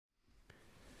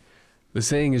The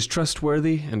saying is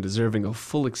trustworthy and deserving of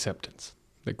full acceptance,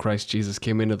 that Christ Jesus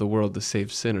came into the world to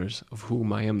save sinners, of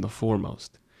whom I am the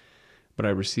foremost. But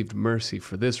I received mercy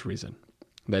for this reason,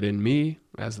 that in me,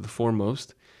 as the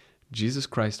foremost, Jesus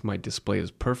Christ might display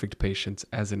his perfect patience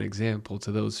as an example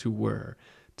to those who were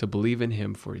to believe in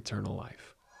him for eternal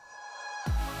life.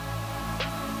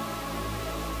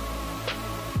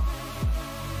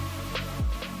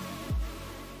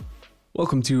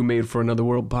 Welcome to Made for Another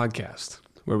World podcast,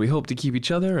 where we hope to keep each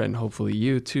other, and hopefully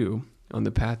you too, on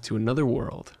the path to another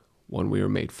world, one we were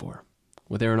made for.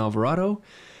 With Aaron Alvarado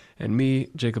and me,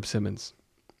 Jacob Simmons.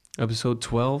 Episode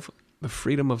 12, The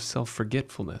Freedom of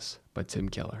Self-Forgetfulness by Tim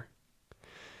Keller.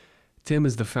 Tim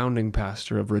is the founding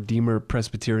pastor of Redeemer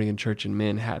Presbyterian Church in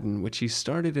Manhattan, which he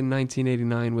started in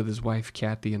 1989 with his wife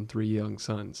Kathy and 3 young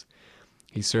sons.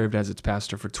 He served as its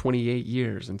pastor for 28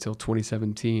 years until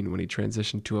 2017 when he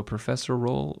transitioned to a professor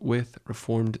role with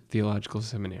Reformed Theological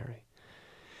Seminary.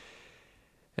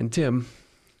 And Tim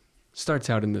starts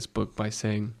out in this book by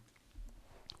saying,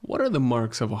 "What are the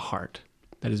marks of a heart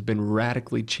that has been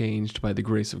radically changed by the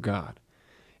grace of God?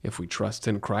 If we trust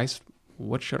in Christ,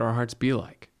 what should our hearts be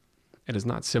like? It is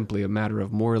not simply a matter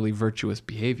of morally virtuous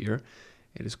behavior.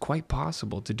 It is quite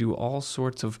possible to do all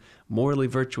sorts of morally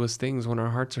virtuous things when our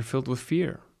hearts are filled with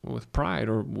fear, or with pride,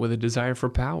 or with a desire for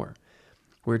power.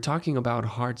 We're talking about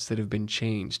hearts that have been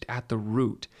changed at the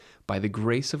root by the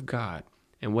grace of God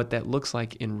and what that looks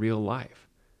like in real life.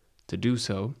 To do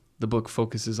so, the book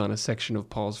focuses on a section of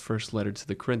Paul's first letter to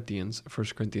the Corinthians,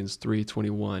 1 Corinthians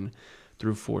 3:21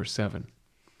 through 4:7.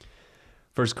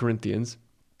 1 Corinthians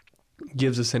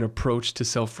gives us an approach to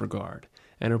self-regard,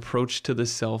 an approach to the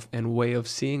self and way of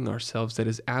seeing ourselves that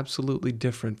is absolutely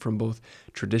different from both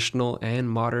traditional and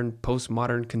modern,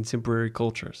 postmodern, contemporary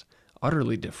cultures.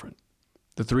 Utterly different.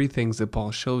 The 3 things that Paul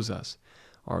shows us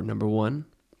are, number 1,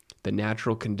 the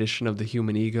natural condition of the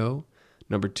human ego;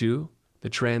 number 2, the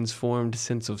transformed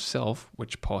sense of self,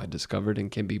 which Paul had discovered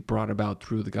and can be brought about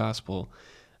through the gospel;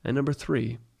 and number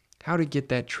 3, how to get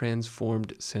that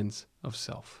transformed sense of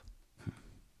self.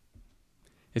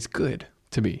 It's good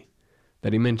to me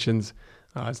that he mentions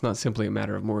it's not simply a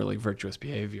matter of morally virtuous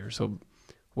behavior. So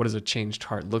what does a changed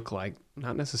heart look like?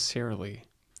 Not necessarily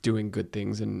doing good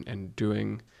things and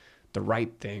doing the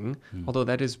right thing, although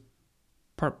that is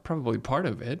probably part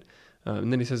of it.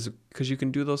 And then he says, because you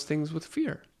can do those things with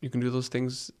fear. You can do those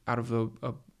things out of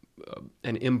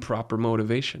an improper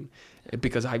motivation.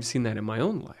 Because I've seen that in my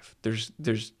own life.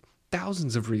 There's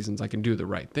thousands of reasons I can do the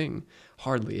right thing.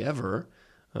 Hardly ever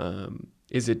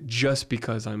is it just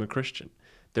because I'm a Christian.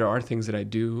 There are things that I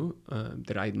do,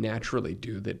 that I naturally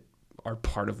do, that are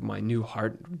part of my new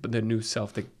heart, the new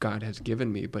self that God has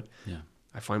given me. But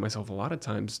I find myself a lot of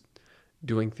times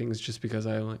doing things just because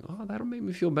I'm like, oh, that'll make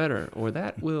me feel better, or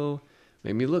that will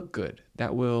make me look good.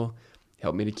 That will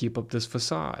help me to keep up this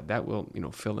facade. That will,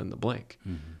 fill in the blank.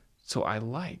 Mm-hmm. So I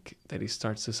like that he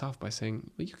starts this off by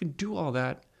saying, well, you can do all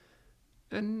that,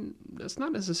 and that's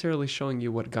not necessarily showing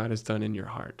you what God has done in your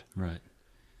heart. Right.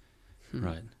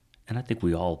 Right. And I think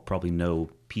we all probably know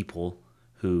people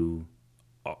who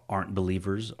aren't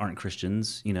believers, aren't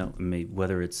Christians,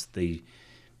 whether it's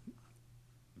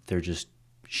they're just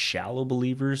shallow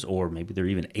believers, or maybe they're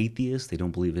even atheists. They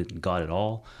don't believe in God at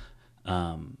all,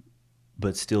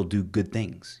 but still do good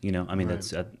things. Right.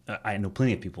 That's I know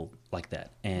plenty of people like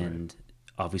that. And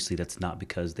obviously that's not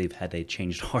because they've had a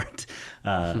changed heart.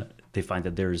 They find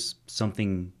that there's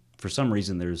something, for some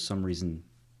reason,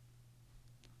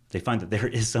 they find that there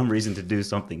is some reason to do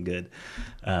something good.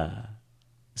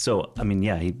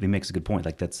 He makes a good point.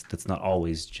 Like that's not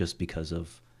always just because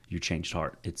of your changed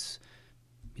heart. It's,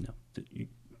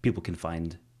 people can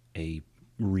find a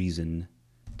reason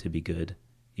to be good,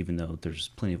 even though there's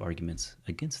plenty of arguments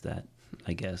against that,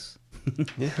 I guess.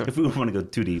 Yeah. If we want to go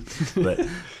too deep, but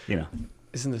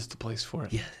Isn't this the place for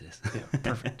it? Yeah, it is. Yeah,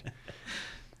 perfect.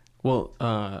 Well,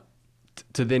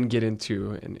 to then get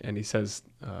into, and he says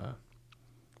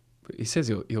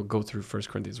he'll go through 1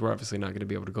 Corinthians. We're obviously not going to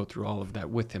be able to go through all of that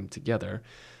with him together.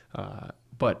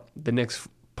 But the next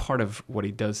part of what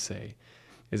he does say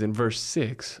is in verse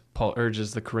 6, Paul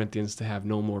urges the Corinthians to have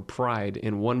no more pride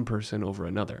in one person over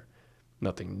another.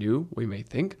 Nothing new, we may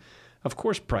think. Of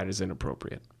course, pride is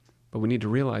inappropriate. But we need to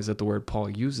realize that the word Paul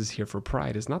uses here for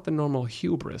pride is not the normal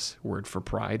hubris word for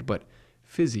pride, but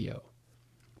physio.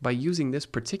 By using this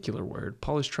particular word,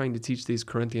 Paul is trying to teach these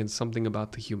Corinthians something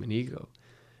about the human ego.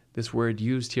 This word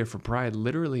used here for pride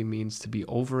literally means to be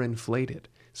overinflated,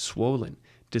 swollen,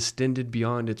 distended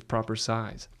beyond its proper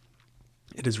size.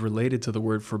 It is related to the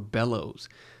word for bellows.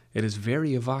 It is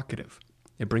very evocative.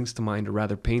 It brings to mind a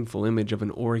rather painful image of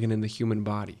an organ in the human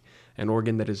body, an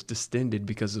organ that is distended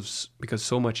because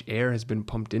so much air has been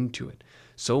pumped into it.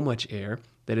 So much air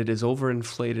that it is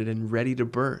overinflated and ready to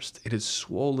burst. It is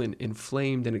swollen,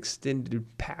 inflamed, and extended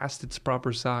past its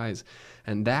proper size.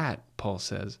 And that, Paul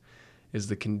says, is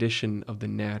the condition of the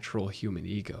natural human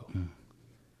ego.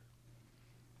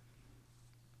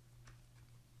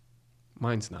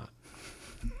 Mine's not.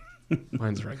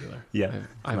 Mine's regular. Yeah,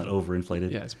 I'm not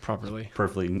overinflated. Yeah, it's properly.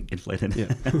 Perfectly inflated.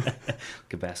 Yeah.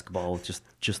 Like a basketball with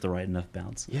just the right enough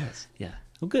bounce. Yes. Yeah.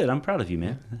 Well, good. I'm proud of you,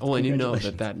 man. Oh, and you know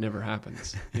that never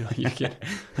happens. You know, you get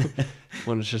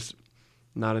when it's just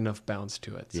not enough bounce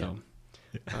to it. So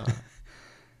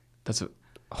that's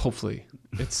hopefully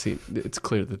it's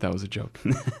clear that was a joke.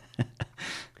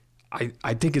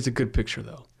 I think it's a good picture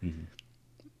though,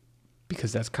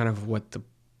 because that's kind of what the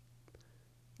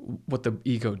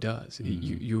ego does.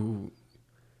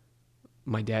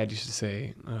 My dad used to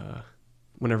say,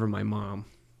 whenever my mom,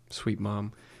 sweet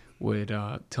mom, would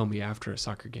tell me after a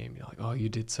soccer game, like, oh, you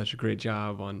did such a great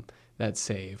job on that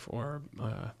save, or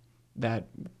that,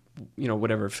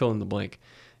 whatever, fill in the blank.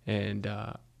 And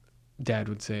Dad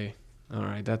would say, all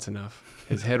right, that's enough.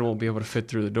 His head won't be able to fit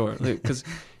through the door. Because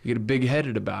you get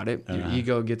big-headed about it. Your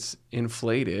ego gets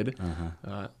inflated.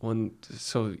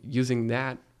 So using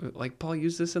that, like Paul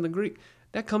used this in the Greek,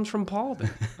 that comes from Paul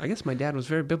then. I guess my dad was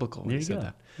very biblical when he said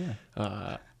that.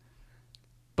 Yeah.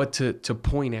 But to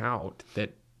point out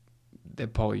that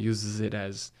Paul uses it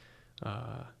as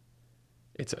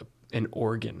it's an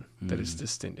organ that is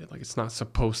distended. Like it's not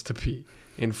supposed to be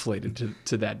inflated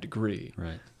to that degree.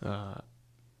 Right.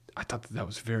 I thought that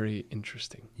was very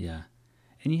interesting. Yeah.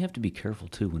 And you have to be careful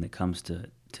too when it comes to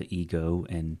ego,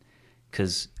 and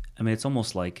because I mean it's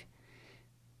almost like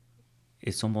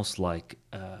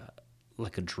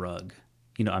a drug.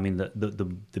 I mean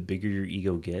the bigger your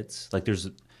ego gets, like there's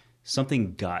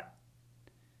something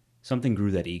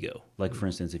grew that ego. Like for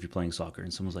instance, if you're playing soccer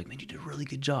and someone's like, man, you did a really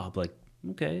good job. Like,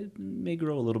 okay, it may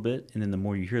grow a little bit. And then the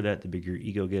more you hear that, the bigger your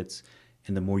ego gets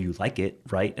and the more you like it,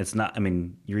 right? It's not, I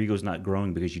mean, your ego's not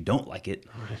growing because you don't like it.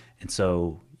 Right. And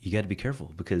so you got to be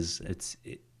careful because it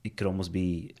could almost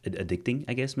be addicting,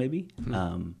 I guess, maybe.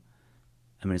 I mean,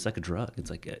 it's like a drug. It's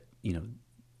like,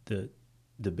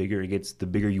 the bigger it gets, the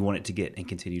bigger you want it to get and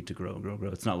continue to grow and grow and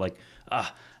grow. It's not like,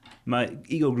 my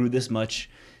ego grew this much.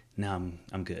 Now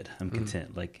I'm good. I'm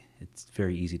content. Like it's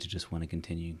very easy to just want to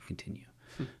continue.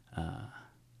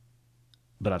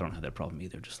 But I don't have that problem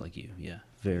either, just like you. Yeah.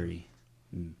 Very,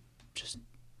 just,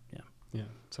 yeah. Yeah.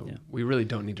 So we really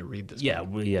don't need to read this. Yeah.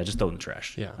 Just throw it in the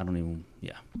trash. Yeah. I don't even,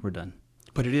 we're done.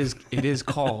 But it is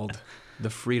called the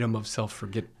freedom of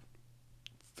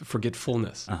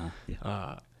forgetfulness.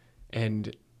 Yeah.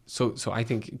 And so I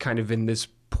think kind of in this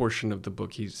portion of the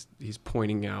book, he's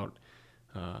pointing out,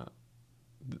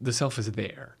 the self is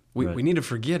there. We need to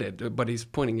forget it, but he's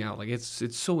pointing out like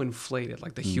it's so inflated.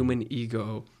 Like the human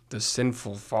ego, the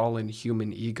sinful, fallen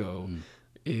human ego,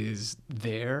 is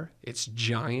there. It's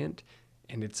giant,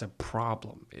 and it's a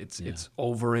problem. It's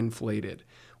overinflated.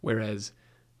 Whereas,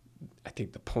 I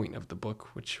think the point of the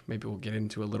book, which maybe we'll get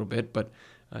into a little bit, but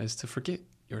is to forget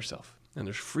yourself, and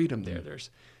there's freedom there. There's,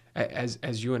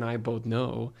 as you and I both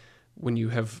know, when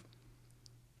you've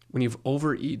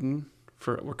overeaten.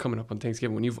 We're coming up on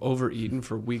Thanksgiving. When you've overeaten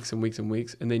for weeks and weeks and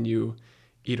weeks, and then you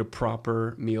eat a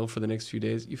proper meal for the next few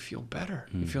days, you feel better.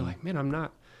 You feel like, man, I'm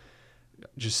not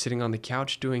just sitting on the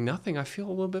couch doing nothing. I feel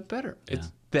a little bit better. Yeah.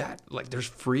 It's that, like, there's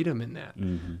freedom in that.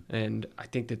 And I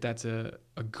think that's a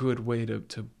good way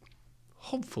to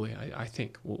hopefully, I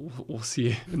think, we'll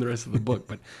see in the rest of the book,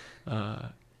 but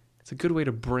it's a good way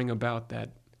to bring about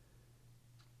that,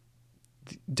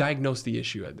 diagnose the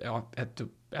issue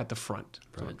at the front.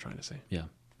 That's what I'm trying to say. Yeah,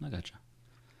 I gotcha.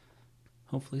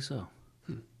 Hopefully so.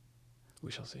 We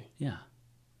shall see. Yeah.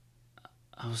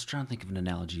 I was trying to think of an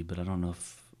analogy, but I don't know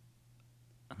if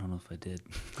I did.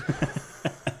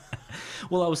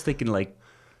 Well, I was thinking like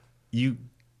you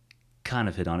kind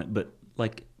of hit on it, but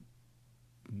like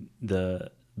the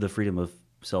freedom of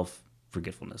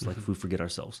self-forgetfulness, like if we forget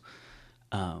ourselves.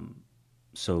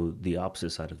 So the opposite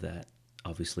side of that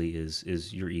obviously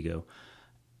is your ego.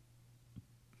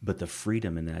 But the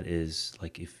freedom in that is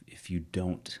like if you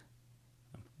don't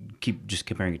keep just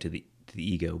comparing it to the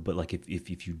ego, but like if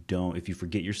you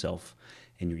forget yourself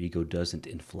and your ego doesn't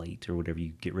inflate or whatever,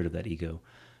 you get rid of that ego.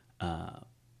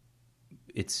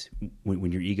 It's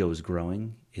when your ego is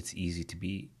growing, it's easy to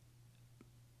be.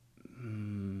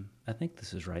 I think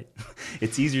this is right.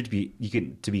 It's easier to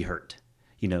be hurt,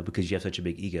 because you have such a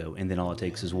big ego, and then all it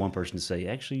takes is one person to say,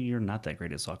 "Actually, you're not that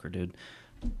great at soccer, dude."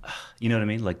 You know what I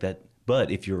mean? Like that.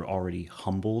 But if you're already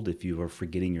humbled, if you are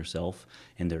forgetting yourself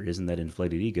and there isn't that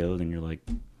inflated ego, then you're like,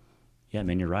 yeah,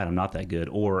 man, you're right. I'm not that good.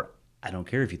 Or I don't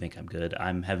care if you think I'm good.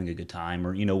 I'm having a good time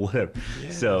or, whatever.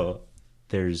 Yeah. So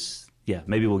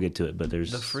maybe we'll get to it, but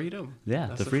there's The freedom. Yeah,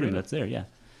 That's the freedom that's there. Yeah.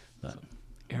 But,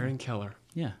 Aaron Keller.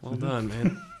 yeah. Well done,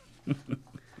 man.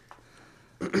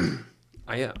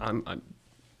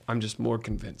 I'm just more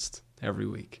convinced every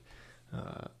week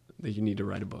that you need to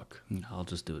write a book. I'll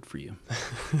just do it for you.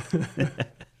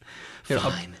 Here,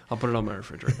 Fine. I'll put it on my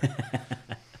refrigerator.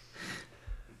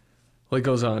 Well, it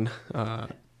goes on,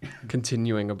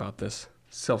 continuing about this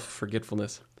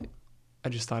self-forgetfulness. I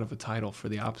just thought of a title for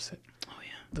the opposite. Oh, yeah.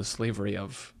 The slavery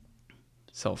of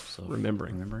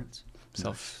self-remembering. Remembrance?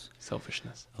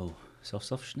 Selfishness. Oh,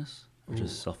 self-selfishness? Or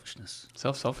just selfishness?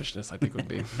 Self-selfishness, I think, would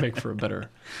make for a better...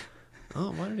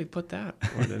 Oh, why did he put that?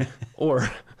 Or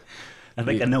I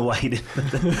think I know why he did put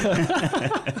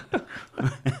that.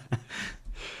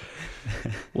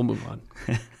 We'll move on.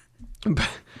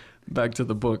 Back to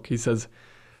the book. He says,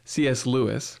 C.S.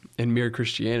 Lewis, in Mere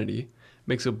Christianity,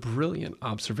 makes a brilliant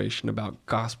observation about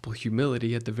gospel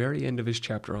humility at the very end of his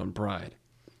chapter on pride.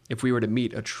 If we were to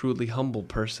meet a truly humble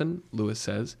person, Lewis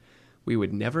says, we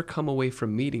would never come away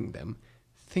from meeting them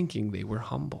thinking they were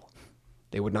humble.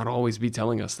 They would not always be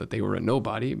telling us that they were a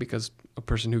nobody, because a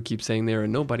person who keeps saying they're a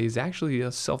nobody is actually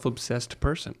a self-obsessed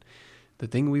person. The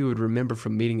thing we would remember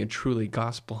from meeting a truly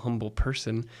gospel humble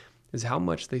person is how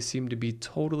much they seem to be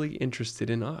totally interested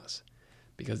in us.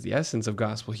 Because the essence of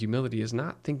gospel humility is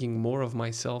not thinking more of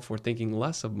myself or thinking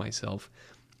less of myself.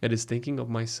 It is thinking of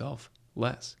myself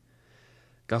less.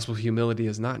 Gospel humility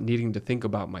is not needing to think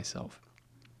about myself,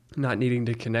 not needing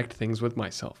to connect things with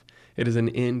myself. It is an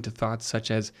end to thoughts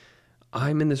such as,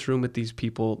 I'm in this room with these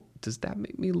people. Does that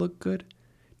make me look good?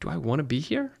 Do I want to be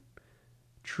here?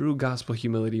 True gospel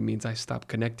humility means I stop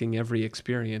connecting every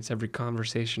experience, every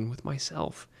conversation with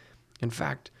myself. In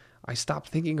fact, I stop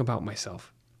thinking about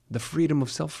myself. The freedom of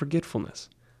self-forgetfulness,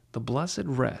 the blessed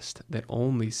rest that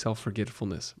only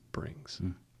self-forgetfulness brings.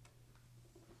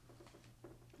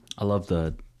 I love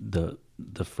the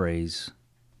phrase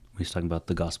when he's talking about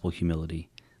the gospel humility,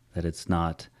 that it's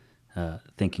not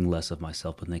thinking less of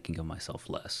myself, but thinking of myself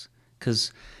less.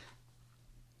 Because,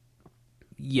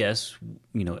 yes,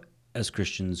 as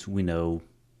Christians, we know,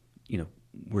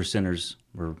 we're sinners,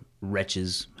 we're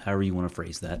wretches, however you want to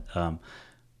phrase that.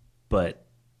 But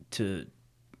to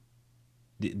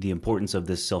the importance of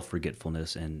this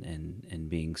self-forgetfulness and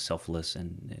being selfless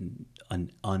and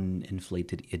an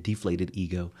uninflated, a deflated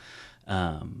ego,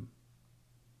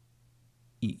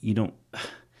 you don't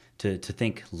to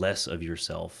think less of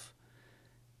yourself.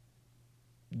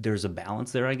 There's a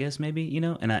balance there, I guess, maybe,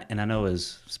 and I know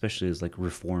especially as like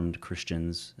Reformed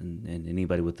Christians and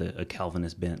anybody with a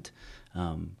Calvinist bent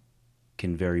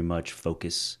can very much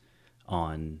focus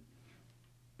on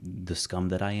the scum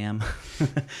that I am,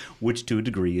 which to a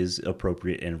degree is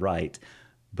appropriate and right,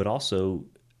 but also,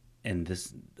 and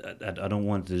this, I don't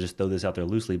want to just throw this out there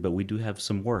loosely, but we do have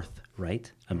some worth,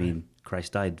 right? I mean,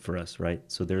 Christ died for us, right?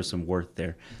 So there's some worth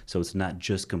there. So it's not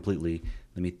just completely,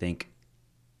 let me think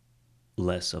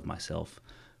less of myself.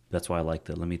 That's why I like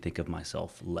that. Let me think of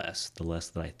myself less. The less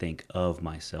that I think of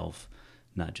myself,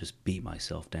 not just beat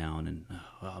myself down and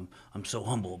I'm so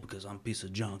humble because I'm a piece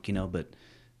of junk, but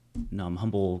no, I'm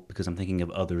humble because I'm thinking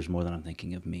of others more than I'm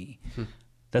thinking of me.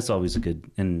 That's always a good,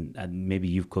 and maybe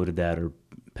you've quoted that, or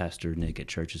Pastor Nick at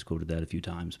church has quoted that a few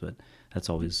times, but that's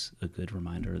always a good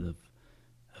reminder of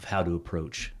how to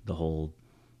approach the whole,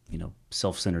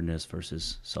 self-centeredness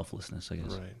versus selflessness, I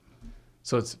guess. Right.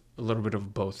 So it's a little bit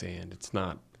of both and. It's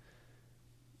not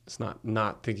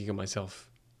thinking of myself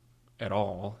at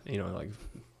all, like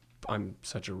I'm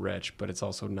such a wretch, but it's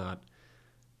also not,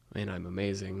 I'm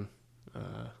amazing.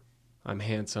 I'm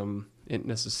handsome,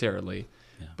 necessarily,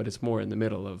 but it's more in the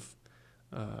middle of,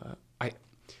 I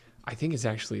think it's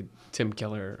actually Tim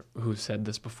Keller who said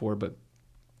this before, but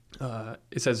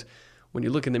it says, when you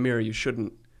look in the mirror, you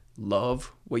shouldn't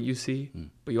love what you see,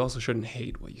 but you also shouldn't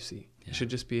hate what you see. Yeah. It should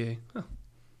just be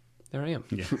there I am.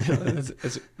 Yeah.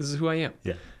 This is who I am.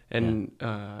 Yeah. And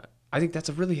I think that's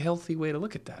a really healthy way to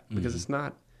look at that, because it's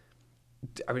not,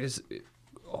 it's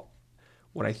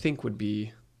what I think would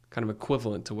be kind of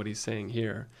equivalent to what he's saying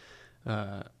here.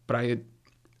 But I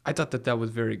thought that was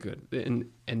very good.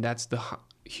 And that's the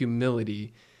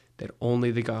humility that only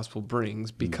the gospel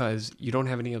brings, because you don't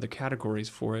have any other categories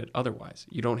for it otherwise.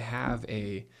 You don't have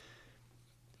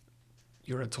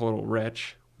you're a total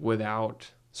wretch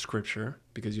without Scripture,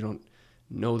 because you don't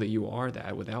know that you are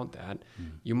that without that.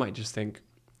 You might just think,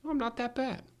 I'm not that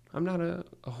bad. I'm not a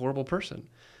horrible person.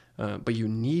 But you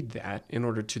need that in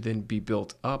order to then be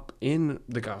built up in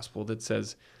the gospel that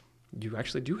says you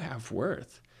actually do have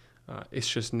worth. It's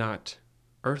just not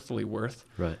earthly worth,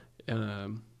 Right.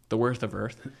 the worth of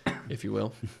earth, if you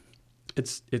will.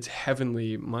 It's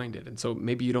heavenly minded. And so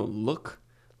maybe you don't look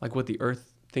like what the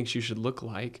earth thinks you should look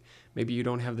like. Maybe you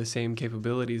don't have the same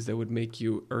capabilities that would make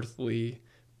you earthly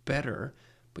better,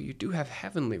 but you do have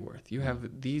heavenly worth. You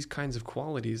have these kinds of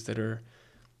qualities that are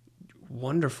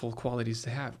wonderful qualities to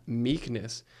have.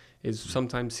 Meekness is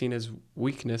sometimes seen as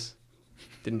weakness.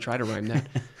 Didn't try to rhyme that.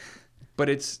 But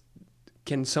it's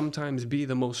can sometimes be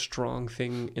the most strong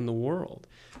thing in the world.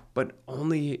 But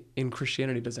only in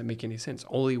Christianity does that make any sense.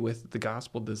 Only with the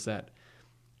gospel does that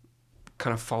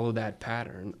kind of follow that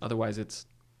pattern. Otherwise,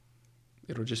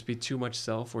 it'll just be too much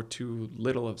self or too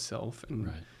little of self. And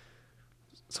Right.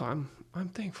 so I'm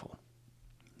thankful.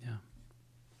 Yeah.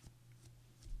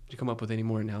 Did you come up with any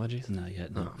more analogies? Not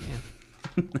yet. No. Oh,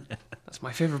 man. That's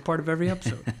my favorite part of every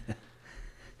episode.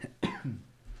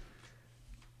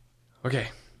 Okay.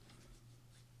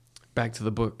 Back to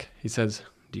the book. He says,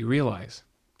 do you realize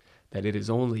that it is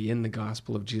only in the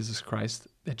gospel of Jesus Christ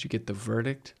that you get the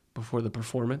verdict before the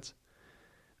performance?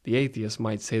 The atheist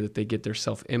might say that they get their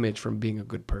self-image from being a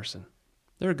good person.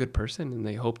 They're a good person, and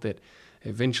they hope that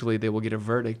eventually they will get a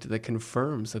verdict that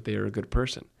confirms that they are a good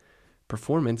person.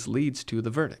 Performance leads to the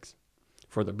verdicts.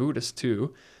 For the Buddhist,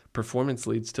 too, performance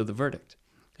leads to the verdict.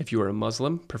 If you are a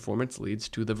Muslim, performance leads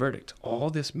to the verdict. All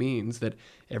this means that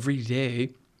every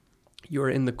day you are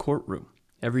in the courtroom.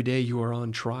 Every day you are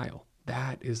on trial.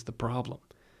 That is the problem.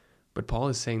 But Paul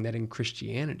is saying that in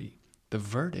Christianity, the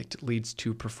verdict leads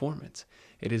to performance.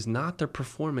 It is not the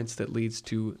performance that leads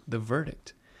to the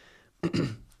verdict.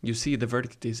 You see, the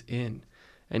verdict is in.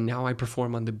 And now I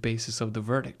perform on the basis of the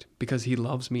verdict. Because he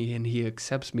loves me and he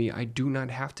accepts me, I do not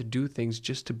have to do things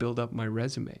just to build up my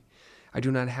resume. I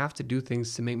do not have to do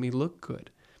things to make me look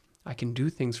good. I can do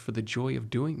things for the joy of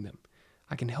doing them.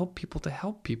 I can help people to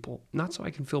help people, not so I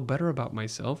can feel better about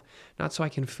myself, not so I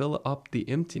can fill up the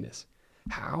emptiness.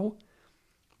 How?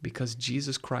 Because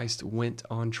Jesus Christ went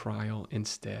on trial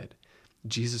instead.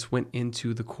 Jesus went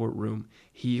into the courtroom.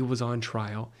 He was on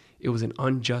trial. It was an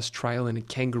unjust trial in a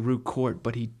kangaroo court,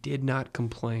 but he did not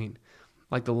complain.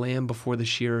 Like the lamb before the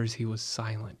shearers, he was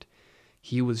silent.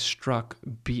 He was struck,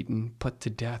 beaten, put to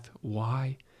death.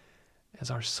 Why?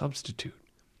 As our substitute.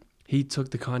 He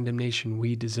took the condemnation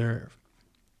we deserve.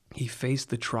 He faced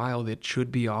the trial that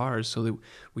should be ours so that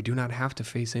we do not have to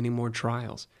face any more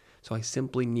trials. So I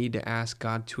simply need to ask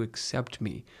God to accept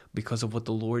me because of what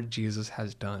the Lord Jesus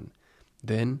has done.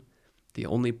 Then, the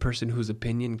only person whose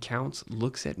opinion counts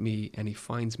looks at me and he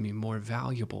finds me more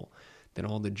valuable than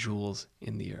all the jewels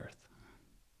in the earth.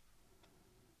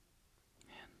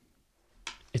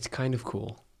 It's kind of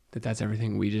cool that that's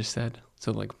everything we just said.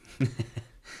 So, like,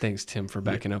 thanks, Tim, for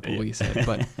backing up what we said.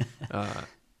 But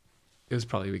it was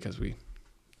probably because we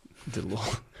did a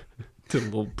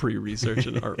little pre-research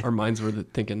and our minds were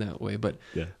thinking that way. But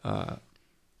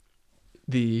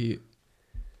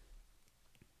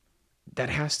that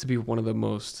has to be one of the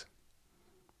most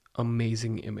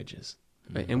amazing images.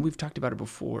 Right? And we've talked about it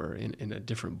before in a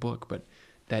different book, but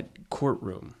that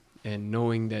courtroom and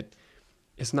knowing that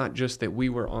it's not just that we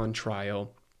were on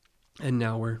trial and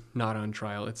now we're not on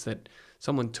trial. It's that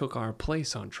someone took our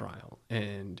place on trial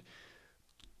and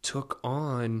took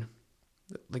on,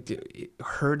 like,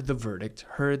 heard the verdict,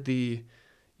 heard the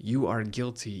you are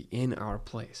guilty in our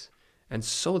place. And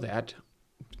so that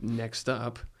next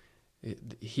up,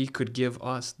 he could give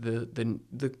us the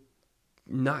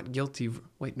not guilty.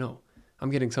 Wait, no,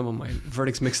 I'm getting some of my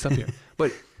verdicts mixed up here.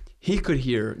 But he could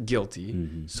hear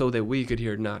guilty so that we could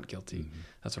hear not guilty.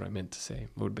 That's what I meant to say. It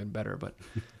would have been better, but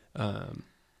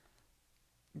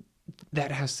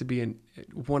that has to be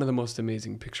one of the most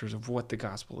amazing pictures of what the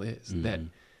gospel is, that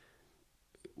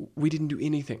we didn't do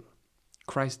anything.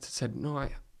 Christ said, no,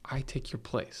 I take your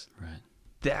place. Right.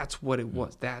 That's what it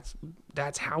was.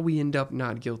 That's how we end up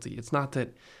not guilty. It's not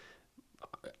that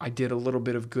I did a little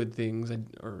bit of good things,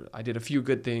 or I did a few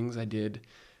good things. I did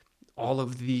all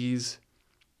of these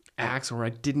acts, or I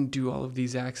didn't do all of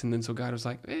these acts. And then so God was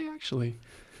like, hey, actually,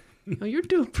 you're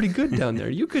doing pretty good down there.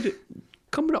 You could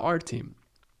come to our team.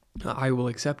 I will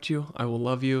accept you. I will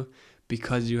love you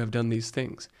because you have done these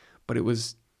things. But it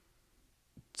was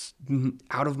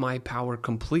out of my power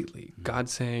completely. God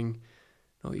saying,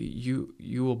 no, you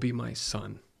will be my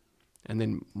son. And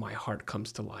then my heart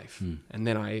comes to life. And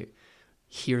then I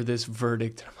hear this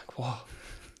verdict and I'm like, whoa,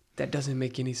 that doesn't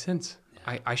make any sense.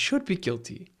 Yeah. I should be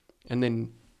guilty. And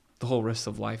then the whole rest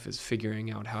of life is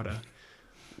figuring out how to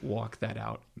walk that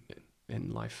out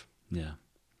in life. Yeah.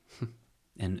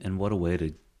 And what a way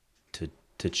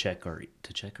to check our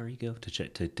ego,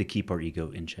 to keep our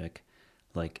ego in check.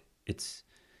 Like, it's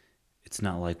it's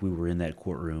not like we were in that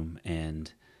courtroom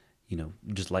and,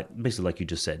 just like basically like you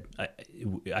just said,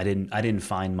 I didn't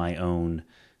find my own.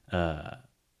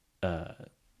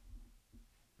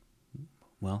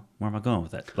 Well, where am I going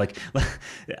with that? Like,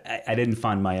 I didn't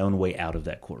find my own way out of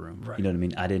that courtroom. Right. You know what I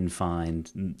mean? I didn't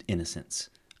find innocence.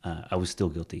 I was still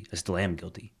guilty. I still am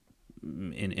guilty,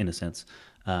 in a sense.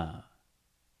 Like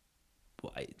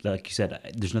you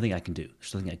said, there's nothing I can do.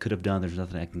 There's nothing I could have done. There's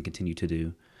nothing I can continue to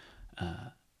do.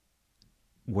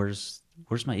 Where's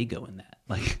my ego in that?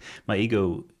 Like, my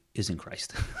ego is in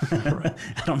Christ. I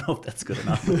don't know if that's good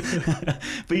enough,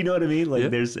 but you know what I mean? Like,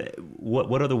 there's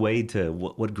what other way to,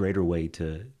 what greater way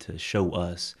to show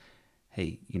us,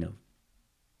 hey,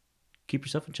 keep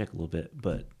yourself in check a little bit,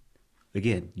 but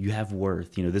again, you have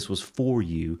worth. This was for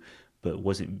you, but it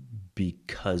wasn't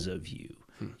because of you.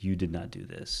 You did not do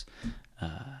this.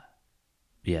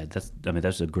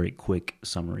 That's a great quick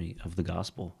summary of the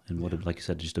gospel, and like you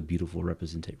said, just a beautiful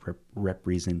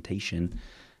representation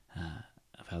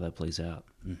of how that plays out.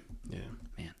 Yeah,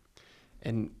 man.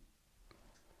 And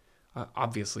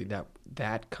obviously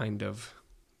that kind of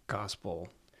gospel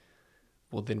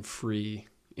will then free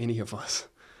any of us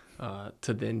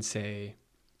to then say,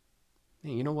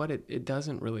 hey, you know what? It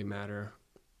doesn't really matter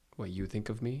what you think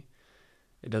of me.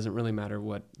 It doesn't really matter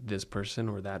what this person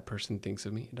or that person thinks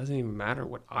of me. It doesn't even matter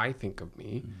what I think of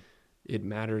me. It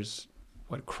matters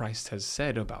what Christ has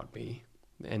said about me,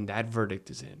 and that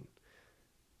verdict is in.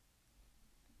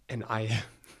 And I'm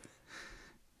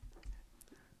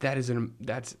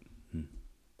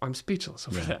speechless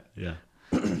over that. Yeah.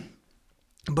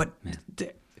 But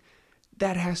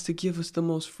that has to give us the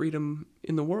most freedom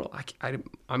in the world.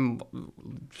 I'm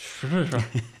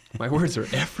my words are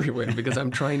everywhere because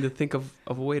I'm trying to think of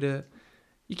a way to.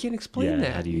 You can't explain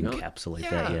that. How do you encapsulate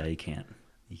that? Yeah, you can't.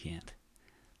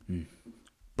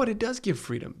 But it does give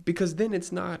freedom, because then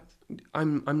it's not.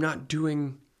 I'm not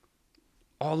doing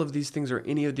all of these things or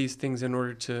any of these things in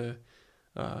order to,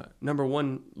 number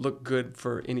one, look good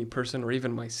for any person or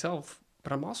even myself.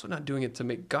 But I'm also not doing it to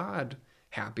make God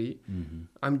happy. Mm-hmm.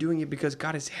 I'm doing it because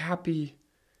God is happy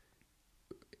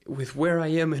with where I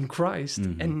am in Christ,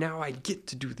 and now I get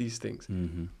to do these things.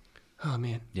 Mm-hmm. Oh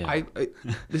man, yeah.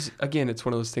 This again, it's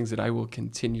one of those things that I will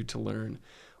continue to learn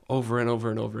over and over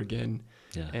and over again,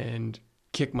 and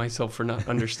kick myself for not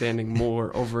understanding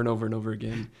more over and over and over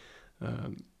again.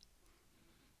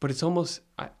 But it's almost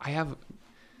I have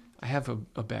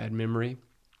a bad memory.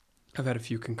 I've had a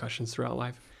few concussions throughout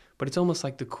life, but it's almost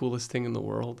like the coolest thing in the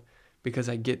world, because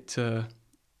I get to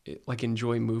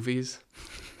enjoy movies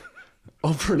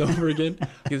over and over again.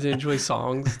 I get to enjoy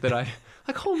songs that I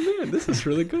like. Oh man, this is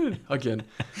really good again.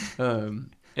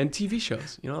 And TV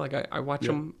shows, I watch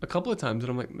them a couple of times, and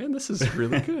I'm like, man, this is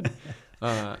really good.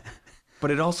 But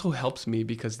it also helps me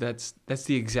because that's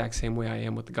the exact same way I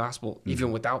am with the gospel. Mm-hmm.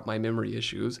 Even without my memory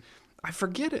issues, I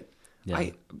forget it.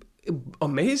 Yeah.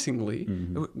 Amazingly,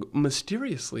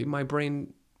 mysteriously, my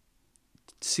brain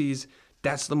sees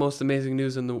that's the most amazing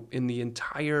news in the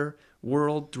entire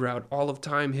world throughout all of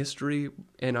time history,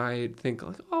 and I think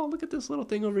oh, look at this little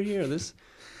thing over here. This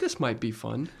might be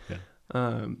fun.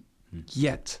 Yeah.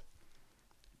 Yet,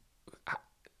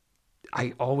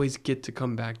 I always get to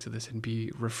come back to this and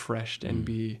be refreshed and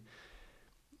be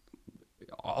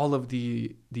all of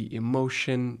the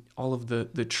emotion, all of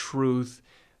the truth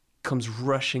comes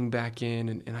rushing back in,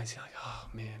 and I say oh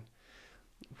man,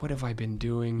 what have I been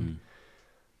doing?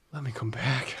 Let me come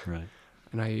back. Right.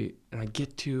 And I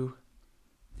get to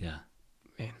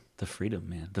the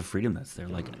freedom that's there.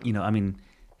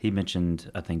 He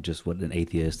mentioned, I think, just what an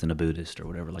atheist and a Buddhist or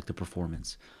whatever, like the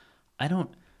performance.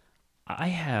 I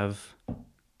have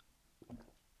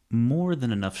more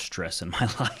than enough stress in my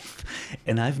life,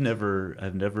 and I've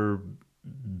never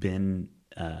been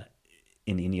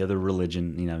in any other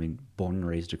religion. Born and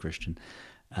raised a Christian.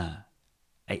 I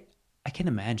can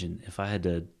imagine if I had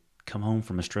to come home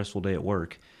from a stressful day at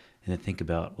work and then think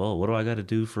about, well, what do I got to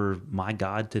do for my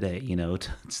God today? To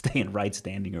stay in right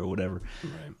standing or whatever.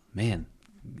 Right. Man,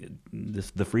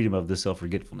 the freedom of the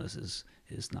self-forgetfulness is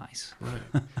nice.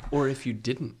 Right. Or if you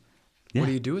didn't, what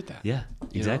do you do with that? Yeah,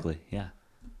 exactly. Yeah.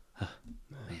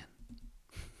 Man.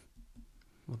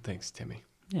 Well, thanks, Timmy.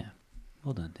 Yeah.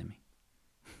 Well done, Timmy.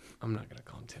 I'm not going to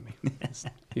call him Timmy.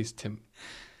 He's Timothy.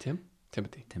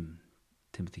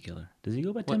 Timothy Keller. Does he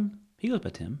go by Tim? He goes by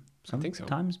Tim. I think so.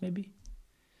 Sometimes, maybe.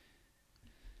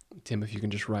 Tim, if you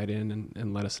can just write in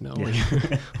and let us know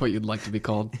what you'd like to be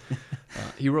called.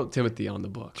 He wrote Timothy on the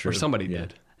book. True. Or somebody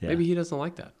did. Yeah. Maybe he doesn't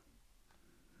like that.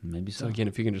 Maybe so. So again,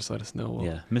 if you can just let us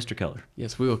know. Mr. Keller.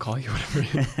 Yes, we will call you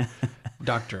whatever.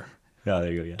 Doctor. Oh,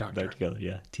 there you go. Yeah, Doctor Keller.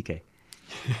 Yeah, TK.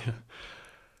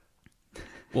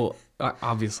 Well,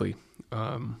 obviously,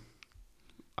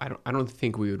 I don't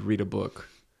think we would read a book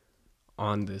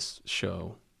on this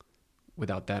show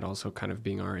without that also kind of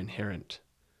being our inherent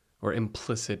or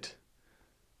implicit.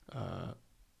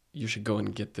 You should go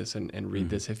and get this and read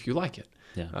this if you like it.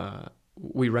 Yeah.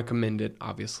 We recommend it,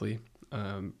 obviously,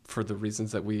 for the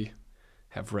reasons that we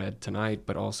have read tonight,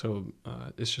 but also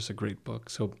it's just a great book.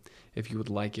 So if you would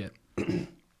like it,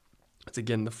 it's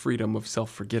again The Freedom of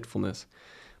Self-Forgetfulness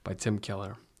by Tim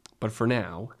Keller. But for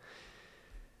now,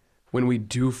 when we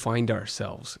do find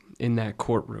ourselves in that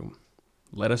courtroom,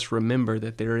 let us remember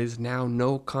that there is now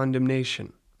no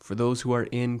condemnation for those who are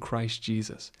in Christ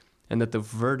Jesus, and that the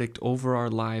verdict over our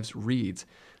lives reads,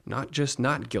 not just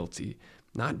not guilty,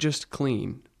 not just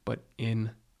clean, but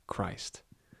in Christ.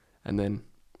 And then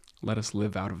let us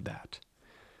live out of that.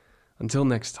 Until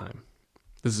next time,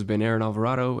 this has been Aaron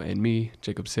Alvarado and me,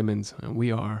 Jacob Simmons, and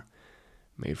we are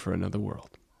made for another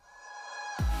world.